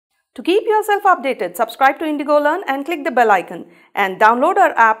To keep yourself updated, subscribe to Indigolearn and click the bell icon and download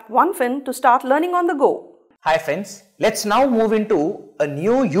our app OneFin to start learning on the go. Hi friends, let's now move into a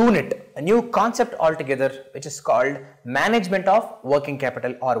new unit, a new concept altogether, which is called management of working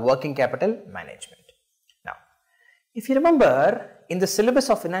capital or working capital management. Now, if you remember, in the syllabus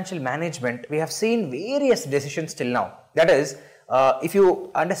of financial management, we have seen various decisions till now. That is, if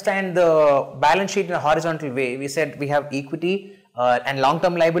you understand the balance sheet in a horizontal way, we said we have equity and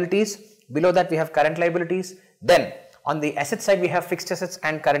long-term liabilities. Below that, we have current liabilities. Then, on the asset side, we have fixed assets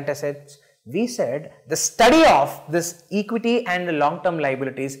and current assets. We said the study of this equity and long-term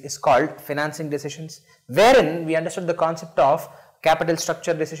liabilities is called financing decisions, wherein we understood the concept of capital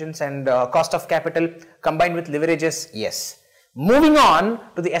structure decisions and cost of capital combined with leverages. Yes. Moving on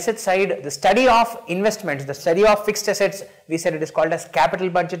to the asset side, the study of investments, the study of fixed assets, we said it is called as capital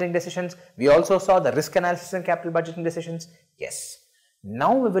budgeting decisions. We also saw the risk analysis and capital budgeting decisions. Yes.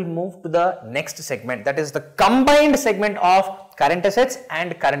 Now we will move to the next segment, that is the combined segment of current assets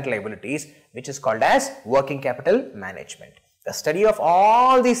and current liabilities, which is called as working capital management. The study of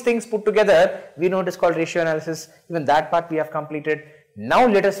all these things put together, we know it is called ratio analysis. Even that part we have completed. Now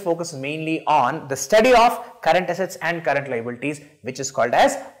let us focus mainly on the study of current assets and current liabilities, which is called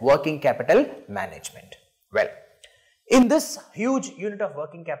as working capital management. Well, in this huge unit of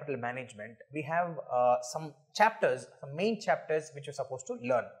working capital management, we have some chapters, some main chapters which you're supposed to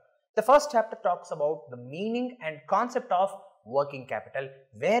learn. The first chapter talks about the meaning and concept of working capital,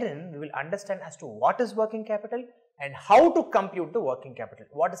 wherein we will understand as to what is working capital and how to compute the working capital.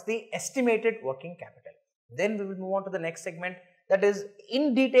 What is the estimated working capital? Then we will move on to the next segment, that is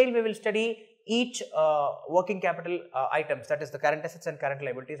in detail we will study each working capital items, that is the current assets and current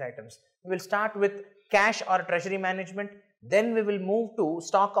liabilities items. We will start with cash or treasury management, then we will move to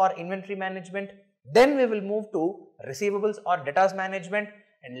stock or inventory management, then we will move to receivables or debtors management,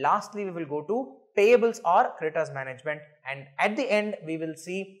 and lastly we will go to payables or creditors management, and at the end we will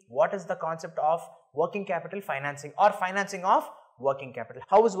see what is the concept of working capital financing or financing of working capital.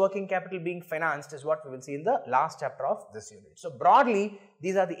 How is working capital being financed is what we will see in the last chapter of this unit. So broadly,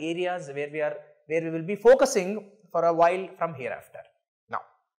 these are the areas where we will be focusing for a while from hereafter. Now,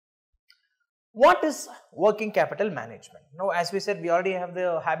 what is working capital management? Now, as we said, we already have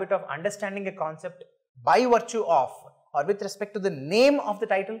the habit of understanding a concept by virtue of or with respect to the name of the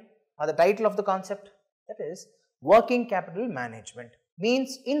title or the title of the concept. That is, working capital management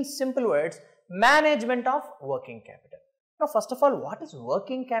means, in simple words, management of working capital. Now, first of all, what is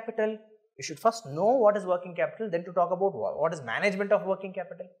working capital? You should first know what is working capital, then to talk about what is management of working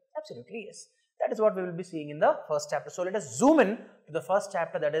capital. Absolutely, yes. That is what we will be seeing in the first chapter. So, let us zoom in to the first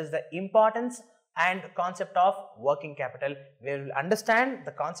chapter, that is the importance and concept of working capital. We will understand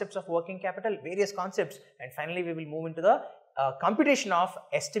the concepts of working capital, various concepts, and finally we will move into the computation of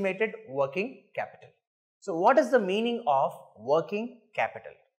estimated working capital. So, what is the meaning of working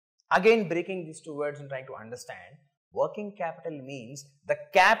capital? Again, breaking these two words and trying to understand. Working capital means the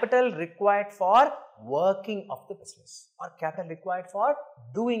capital required for working of the business or capital required for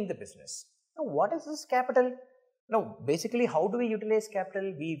doing the business. Now, what is this capital? Now, basically, how do we utilize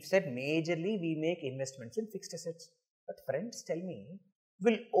capital? We've said majorly we make investments in fixed assets. But friends, tell me,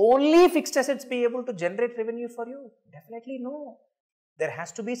 will only fixed assets be able to generate revenue for you? Definitely no. There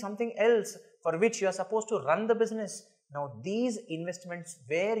has to be something else for which you are supposed to run the business. Now, these investments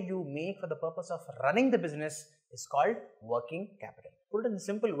where you make for the purpose of running the business is called working capital. Put it in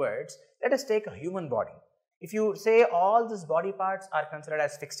simple words, let us take a human body. If you say all these body parts are considered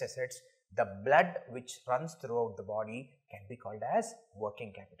as fixed assets, the blood which runs throughout the body can be called as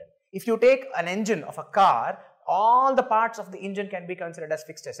working capital. If you take an engine of a car, all the parts of the engine can be considered as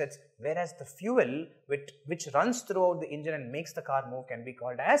fixed assets, whereas the fuel which runs throughout the engine and makes the car move can be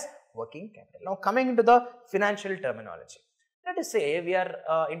called as working capital. Now, coming into the financial terminology, let us say we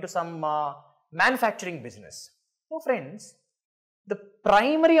are into some manufacturing business. So, friends, the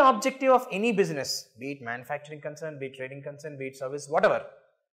primary objective of any business, be it manufacturing concern, be it trading concern, be it service, whatever,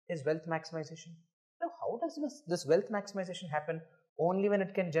 is wealth maximization. Now, how does this wealth maximization happen? Only when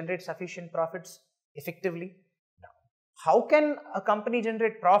it can generate sufficient profits effectively. Now, how can a company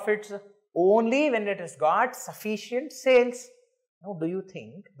generate profits? Only when it has got sufficient sales. Now, do you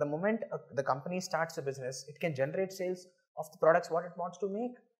think the moment the company starts a business, it can generate sales of the products what it wants to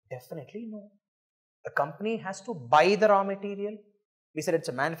make? Definitely no. The company has to buy the raw material. We said it's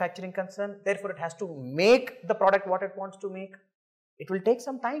a manufacturing concern, therefore it has to make the product what it wants to make. It will take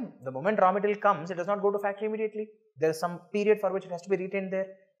some time. The moment raw material comes, it does not go to factory immediately. There is some period for which it has to be retained there.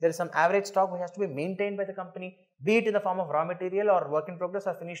 There is some average stock which has to be maintained by the company, be it in the form of raw material or work in progress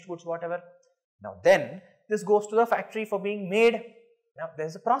or finished goods, whatever. Now then, this goes to the factory for being made. Now there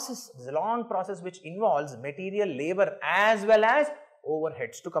is a process, there is a long process which involves material, labor as well as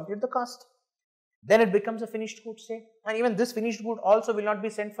overheads to compute the cost. Then it becomes a finished good, say, and even this finished good also will not be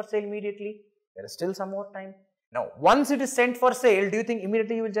sent for sale immediately. There is still some more time. Now once it is sent for sale, do you think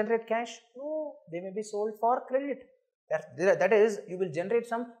immediately you will generate cash? No, they may be sold for credit. That is, you will generate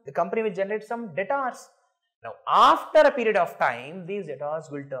some, the company will generate some debtors. Now after a period of time, these debtors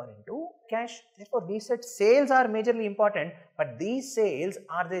will turn into cash. Therefore we said sales are majorly important, but these sales,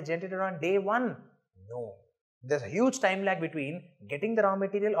 are they generated on day one? No. There is a huge time lag between getting the raw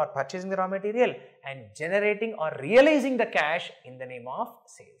material or purchasing the raw material and generating or realizing the cash in the name of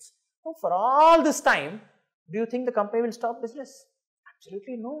sales. Now for all this time, do you think the company will stop business?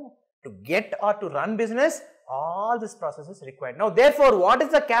 Absolutely no. To get or to run business, all this process is required. Now therefore, what is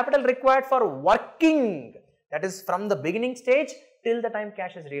the capital required for working? That is from the beginning stage till the time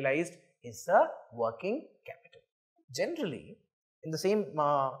cash is realized is the working capital. Generally, in the same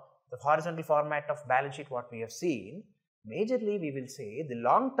the horizontal format of balance sheet what we have seen, majorly we will say the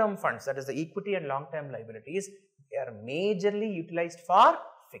long-term funds, that is the equity and long-term liabilities, they are majorly utilized for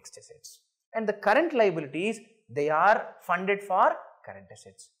fixed assets. And the current liabilities, they are funded for current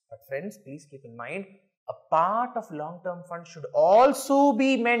assets. But friends, please keep in mind, a part of long-term funds should also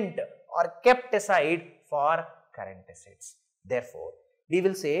be meant or kept aside for current assets. Therefore, we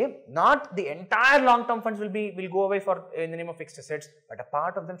will say not the entire long-term funds will go away for in the name of fixed assets, but a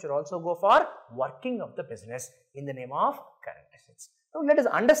part of them should also go for working of the business in the name of current assets. Now let us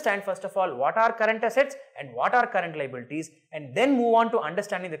understand first of all what are current assets and what are current liabilities, and then move on to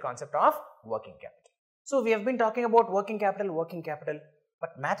understanding the concept of working capital. So we have been talking about working capital, but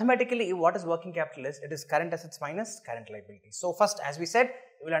mathematically what is working capital is, it is current assets minus current liabilities. So first, as we said,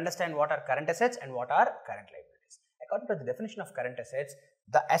 we will understand what are current assets and what are current liabilities. According to the definition of current assets,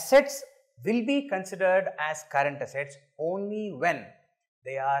 the assets will be considered as current assets only when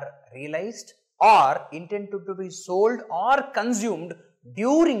they are realized or intended to be sold or consumed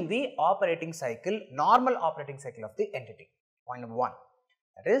during the operating cycle, normal operating cycle of the entity. Point number one.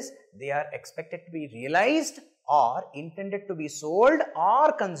 That is, they are expected to be realized or intended to be sold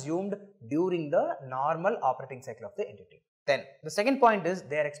or consumed during the normal operating cycle of the entity. Then the second point is,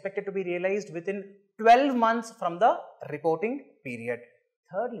 they are expected to be realized within 12 months from the reporting period.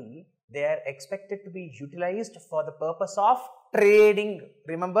 Thirdly, they are expected to be utilized for the purpose of trading.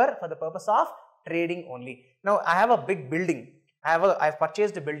 Remember, for the purpose of trading only. Now I have a big building. I have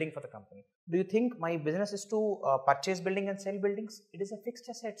purchased a building for the company. Do you think my business is to purchase building and sell buildings? It is a fixed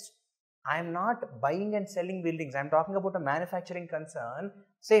assets. I am not buying and selling buildings. I am talking about a manufacturing concern.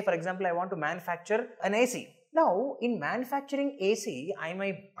 Say for example, I want to manufacture an AC. Now in manufacturing AC, I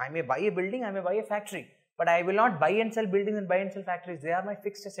may buy a building, I may buy a factory, but I will not buy and sell buildings and buy and sell factories. They are my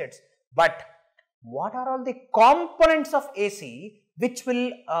fixed assets. But what are all the components of AC which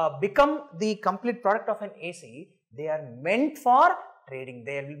will become the complete product of an AC? They are meant for trading.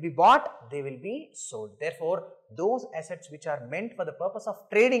 They will be bought, they will be sold. Therefore, those assets which are meant for the purpose of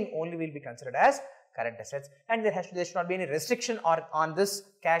trading only will be considered as current assets, and there should not be any restriction on this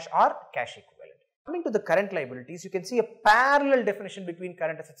cash or cash equivalent. Coming to the current liabilities, you can see a parallel definition between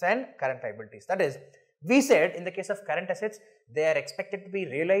current assets and current liabilities. That is, we said in the case of current assets, they are expected to be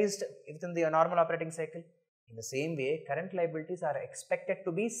realized within the normal operating cycle. In the same way, current liabilities are expected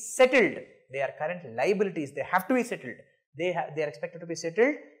to be settled. They are current liabilities, they have to be settled. They are expected to be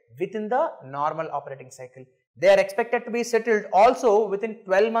settled within the normal operating cycle. They are expected to be settled also within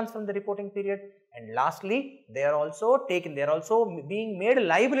 12 months from the reporting period. And lastly, they are also being made a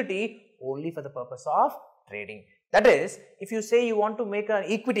liability only for the purpose of trading. That is, if you say you want to make an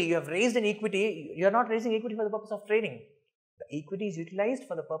equity, you have raised an equity, you are not raising equity for the purpose of trading. The equity is utilized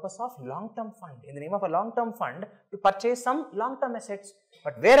for the purpose of long-term fund, in the name of a long-term fund, to purchase some long-term assets.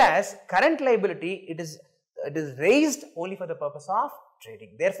 But whereas current liability, it is raised only for the purpose of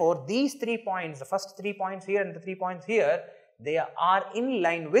trading. Therefore, these 3 points, the first 3 points here and the 3 points here, they are in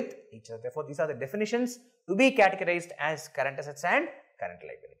line with each other. Therefore, these are the definitions to be categorized as current assets and current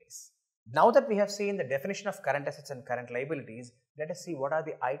liabilities. Now that we have seen the definition of current assets and current liabilities, let us see what are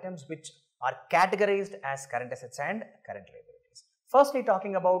the items which are categorized as current assets and current liabilities. Firstly,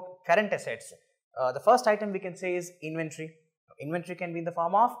 talking about current assets, the first item we can say is inventory. Inventory can be in the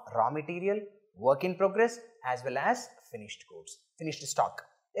form of raw material, work in progress, as well as finished goods, finished stock.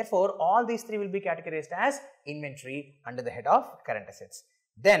 Therefore, all these three will be categorized as inventory under the head of current assets.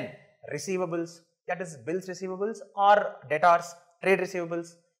 Then receivables, that is bills receivables or debtors, trade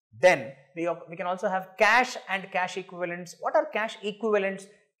receivables. Then we can also have cash and cash equivalents. What are cash equivalents?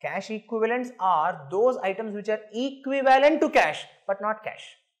 Cash equivalents are those items which are equivalent to cash but not cash.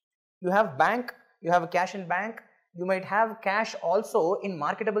 You have bank, you have a cash in bank, You might have cash also in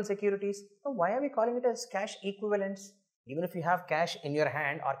marketable securities. Now, why are we calling it as cash equivalents? Even if you have cash in your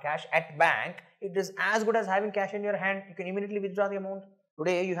hand or cash at bank, it is as good as having cash in your hand. You can immediately withdraw the amount.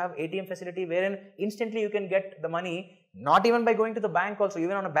 Today you have ATM facility wherein instantly you can get the money, not even by going to the bank also,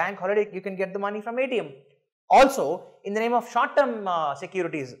 even on a bank holiday you can get the money from ATM. Also, in the name of short-term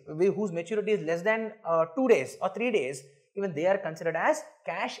securities whose maturity is less than 2 days or 3 days, even they are considered as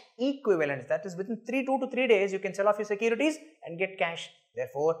cash equivalents. That is, within 2 to 3 days you can sell off your securities and get cash.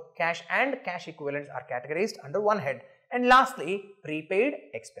 Therefore, cash and cash equivalents are categorized under one head. And lastly, prepaid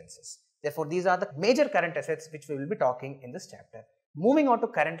expenses. Therefore, these are the major current assets which we will be talking in this chapter. Moving on to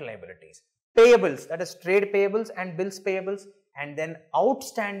current liabilities. Payables, that is trade payables and bills payables, and then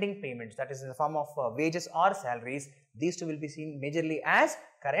outstanding payments, that is in the form of wages or salaries. These two will be seen majorly as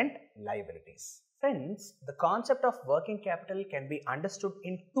current liabilities. Friends, the concept of working capital can be understood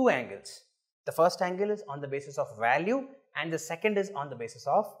in two angles. The first angle is on the basis of value and the second is on the basis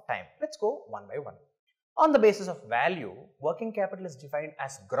of time. Let's go one by one. On the basis of value, working capital is defined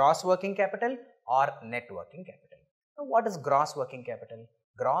as gross working capital or net working capital. Now, what is gross working capital?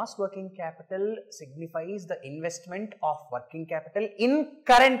 Gross working capital signifies the investment of working capital in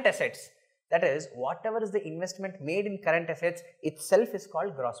current assets. That is, whatever is the investment made in current assets itself is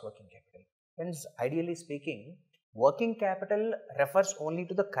called gross working capital. Hence, ideally speaking, working capital refers only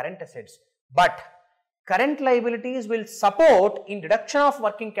to the current assets, but current liabilities will support in reduction of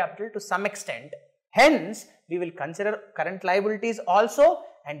working capital to some extent. Hence, we will consider current liabilities also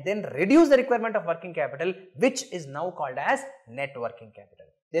and then reduce the requirement of working capital, which is now called as net working capital.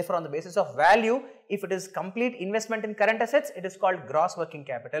 Therefore, on the basis of value, if it is complete investment in current assets, it is called gross working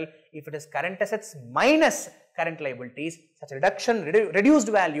capital. If it is current assets minus current liabilities, such reduced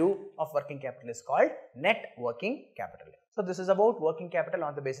value of working capital is called net working capital. So, this is about working capital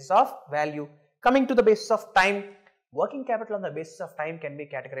on the basis of value. Coming to the basis of time, working capital on the basis of time can be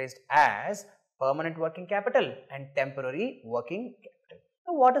categorized as permanent working capital and temporary working capital.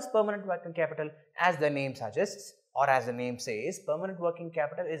 Now, what is permanent working capital? As the name suggests, or as the name says, permanent working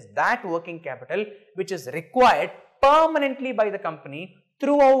capital is that working capital which is required permanently by the company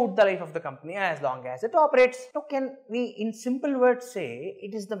throughout the life of the company as long as it operates. Now, can we in simple words say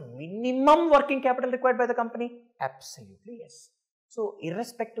it is the minimum working capital required by the company? Absolutely yes. So,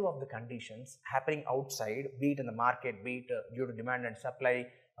 irrespective of the conditions happening outside, be it in the market, be it due to demand and supply,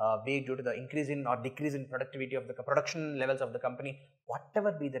 be it due to the increase in or decrease in productivity of the production levels of the company,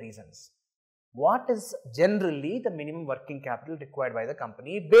 whatever be the reasons, what is generally the minimum working capital required by the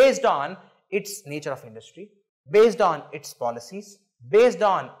company based on its nature of industry, based on its policies, based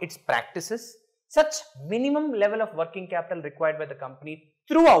on its practices? Such minimum level of working capital required by the company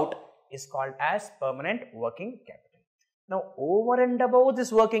throughout is called as permanent working capital. Now, over and above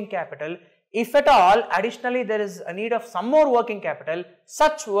this working capital, if at all additionally there is a need of some more working capital,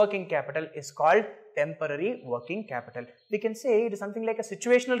 such working capital is called temporary working capital. We can say it is something like a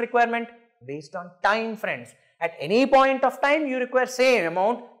situational requirement based on time, friends. At any point of time you require same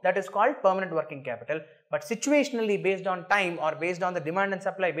amount, that is called permanent working capital, but situationally based on time or based on the demand and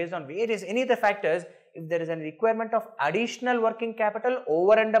supply, based on various any other factors, if there is a requirement of additional working capital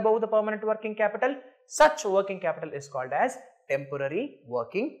over and above the permanent working capital, such working capital is called as temporary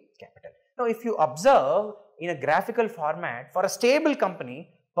working capital. Now, if you observe in a graphical format, for a stable company,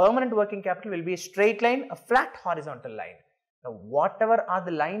 permanent working capital will be a straight line, a flat horizontal line. Now, whatever are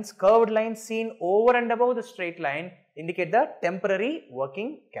the lines, curved lines seen over and above the straight line indicate the temporary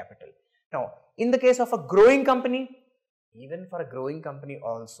working capital. Now, in the case of a growing company, even for a growing company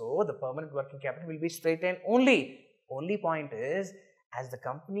also, the permanent working capital will be straight line only. Only point is, as the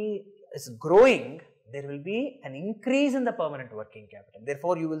company is growing, there will be an increase in the permanent working capital.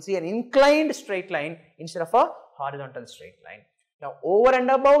 Therefore, you will see an inclined straight line instead of a horizontal straight line. Now, over and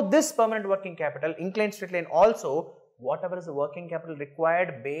above this permanent working capital, inclined straight line also, whatever is the working capital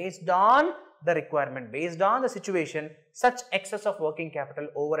required based on the requirement, based on the situation, such excess of working capital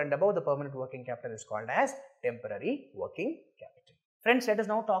over and above the permanent working capital is called as temporary working capital. Friends, let us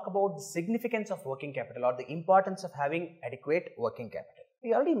now talk about the significance of working capital or the importance of having adequate working capital.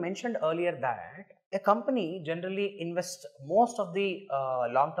 We already mentioned earlier that a company generally invests most of the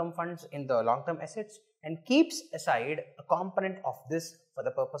long-term funds in the long-term assets and keeps aside a component of this for the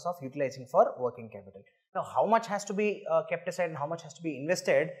purpose of utilizing for working capital. Now, how much has to be kept aside and how much has to be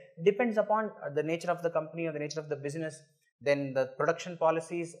invested depends upon the nature of the company or the nature of the business, then the production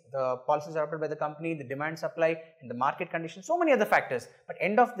policies, the policies adopted by the company, the demand supply and the market conditions, so many other factors. But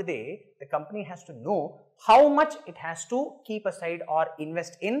end of the day, the company has to know how much it has to keep aside or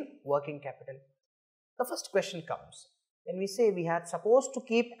invest in working capital. The first question comes, when we say we are supposed to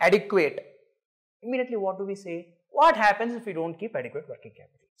keep adequate, immediately what do we say? What happens if we don't keep adequate working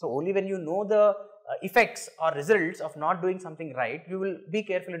capital? So only when you know the effects or results of not doing something right, you will be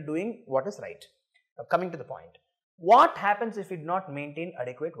careful in doing what is right. Now coming to the point, what happens if we do not maintain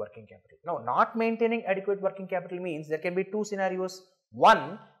adequate working capital? Now, not maintaining adequate working capital means there can be two scenarios.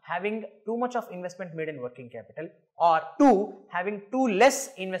 One, having too much of investment made in working capital, or two, having too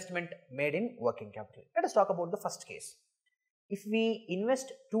less investment made in working capital. Let us talk about the first case. If we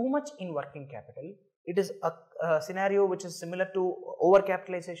invest too much in working capital, it is a scenario which is similar to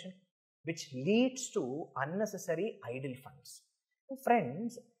overcapitalization, which leads to unnecessary idle funds. So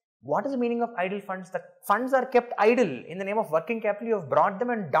friends, what is the meaning of idle funds? The funds are kept idle in the name of working capital. You have brought them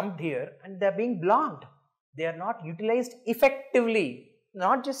and dumped here and they are being blocked. They are not utilized effectively,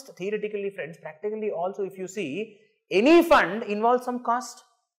 not just theoretically friends, practically also. If you see, any fund involves some cost.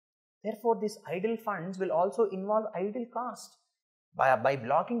 Therefore, these idle funds will also involve idle cost. By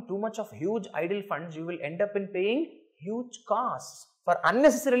blocking too much of huge idle funds, you will end up in paying huge costs for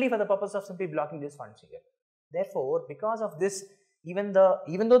unnecessarily for the purpose of simply blocking these funds here. Therefore, because of this, even though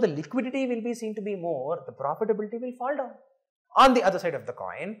the liquidity will be seen to be more, the profitability will fall down. On the other side of the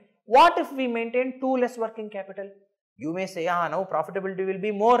coin, what if we maintain too less working capital? You may say, now profitability will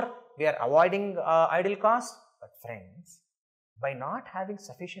be more, we are avoiding idle costs. But friends, by not having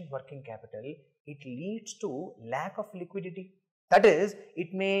sufficient working capital, it leads to lack of liquidity. That is,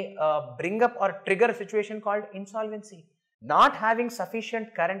 it may bring up or trigger a situation called insolvency. Not having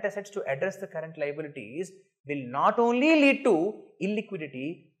sufficient current assets to address the current liabilities will not only lead to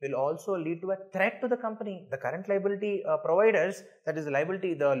illiquidity, will also lead to a threat to the company. The current liability providers, that is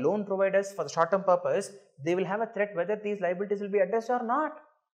the loan providers for the short term purpose, they will have a threat whether these liabilities will be addressed or not.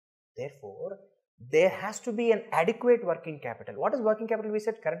 Therefore, there has to be an adequate working capital. What is working capital? We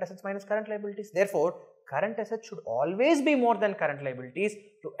said current assets minus current liabilities. Therefore, current assets should always be more than current liabilities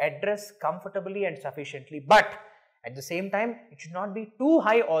to address comfortably and sufficiently. But at the same time, it should not be too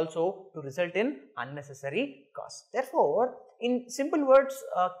high also to result in unnecessary costs. Therefore, in simple words,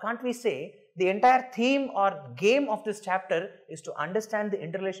 can't we say the entire theme or game of this chapter is to understand the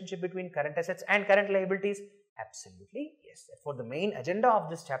interrelationship between current assets and current liabilities? Absolutely, yes. Therefore, the main agenda of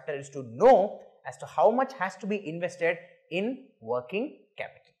this chapter is to know as to how much has to be invested in working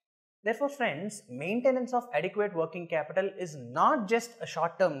capital. Therefore, friends, maintenance of adequate working capital is not just a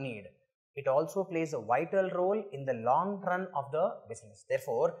short-term need. It also plays a vital role in the long run of the business.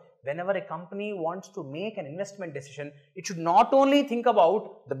 Therefore, whenever a company wants to make an investment decision, it should not only think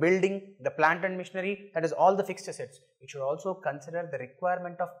about the building, the plant and machinery, that is all the fixed assets. It should also consider the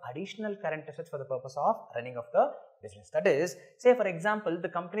requirement of additional current assets for the purpose of running of the business. That is, say for example, the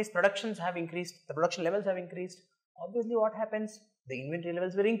company's productions have increased, the production levels have increased. Obviously, what happens? The inventory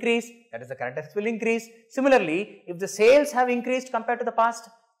levels will increase, that is the current assets will increase. Similarly, if the sales have increased compared to the past,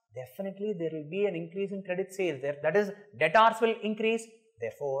 definitely there will be an increase in credit sales there, that is debtors will increase.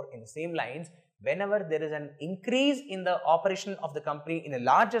 Therefore, in the same lines, whenever there is an increase in the operation of the company in a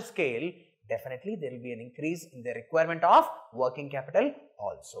larger scale, definitely there will be an increase in the requirement of working capital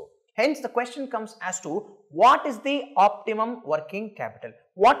also. Hence, the question comes as to what is the optimum working capital?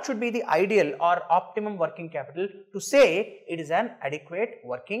 What should be the ideal or optimum working capital to say it is an adequate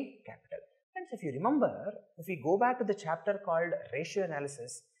working capital? Friends, if you remember, if we go back to the chapter called ratio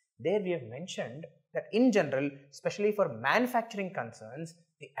analysis, there we have mentioned that in general, especially for manufacturing concerns,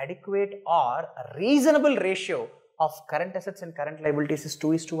 the adequate or a reasonable ratio of current assets and current liabilities is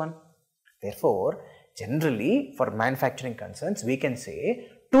 2:1. Therefore, generally for manufacturing concerns, we can say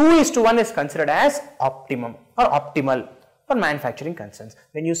 2:1 is considered as optimum or optimal for manufacturing concerns.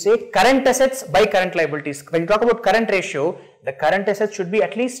 When you say current assets by current liabilities, when you talk about current ratio, the current assets should be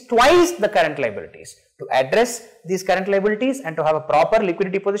at least twice the current liabilities to address these current liabilities and to have a proper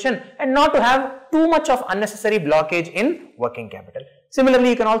liquidity position and not to have too much of unnecessary blockage in working capital. Similarly,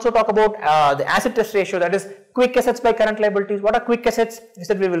 you can also talk about the asset test ratio, that is quick assets by current liabilities. What are quick assets? We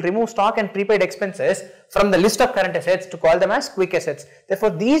said we will remove stock and prepaid expenses from the list of current assets to call them as quick assets.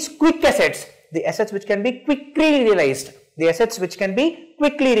 Therefore, these quick assets, the assets which can be quickly realized,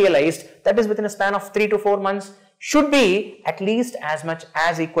 that is within a span of 3 to 4 months, should be at least as much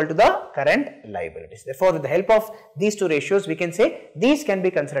as equal to the current liabilities. Therefore, with the help of these two ratios, we can say these can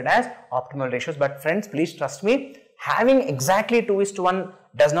be considered as optimal ratios. But friends, please trust me, having exactly 2:1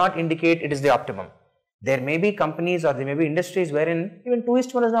 does not indicate it is the optimum. There may be companies or there may be industries wherein even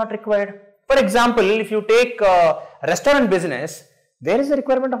 2:1 is not required. For example, if you take a restaurant business, there is a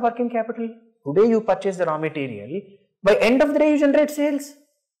requirement of working capital. Today you purchase the raw material, by end of the day you generate sales.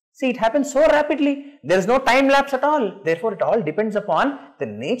 See, it happens so rapidly, there is no time lapse at all. Therefore, it all depends upon the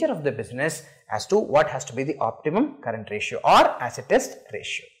nature of the business as to what has to be the optimum current ratio or asset test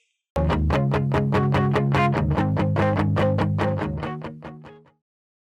ratio.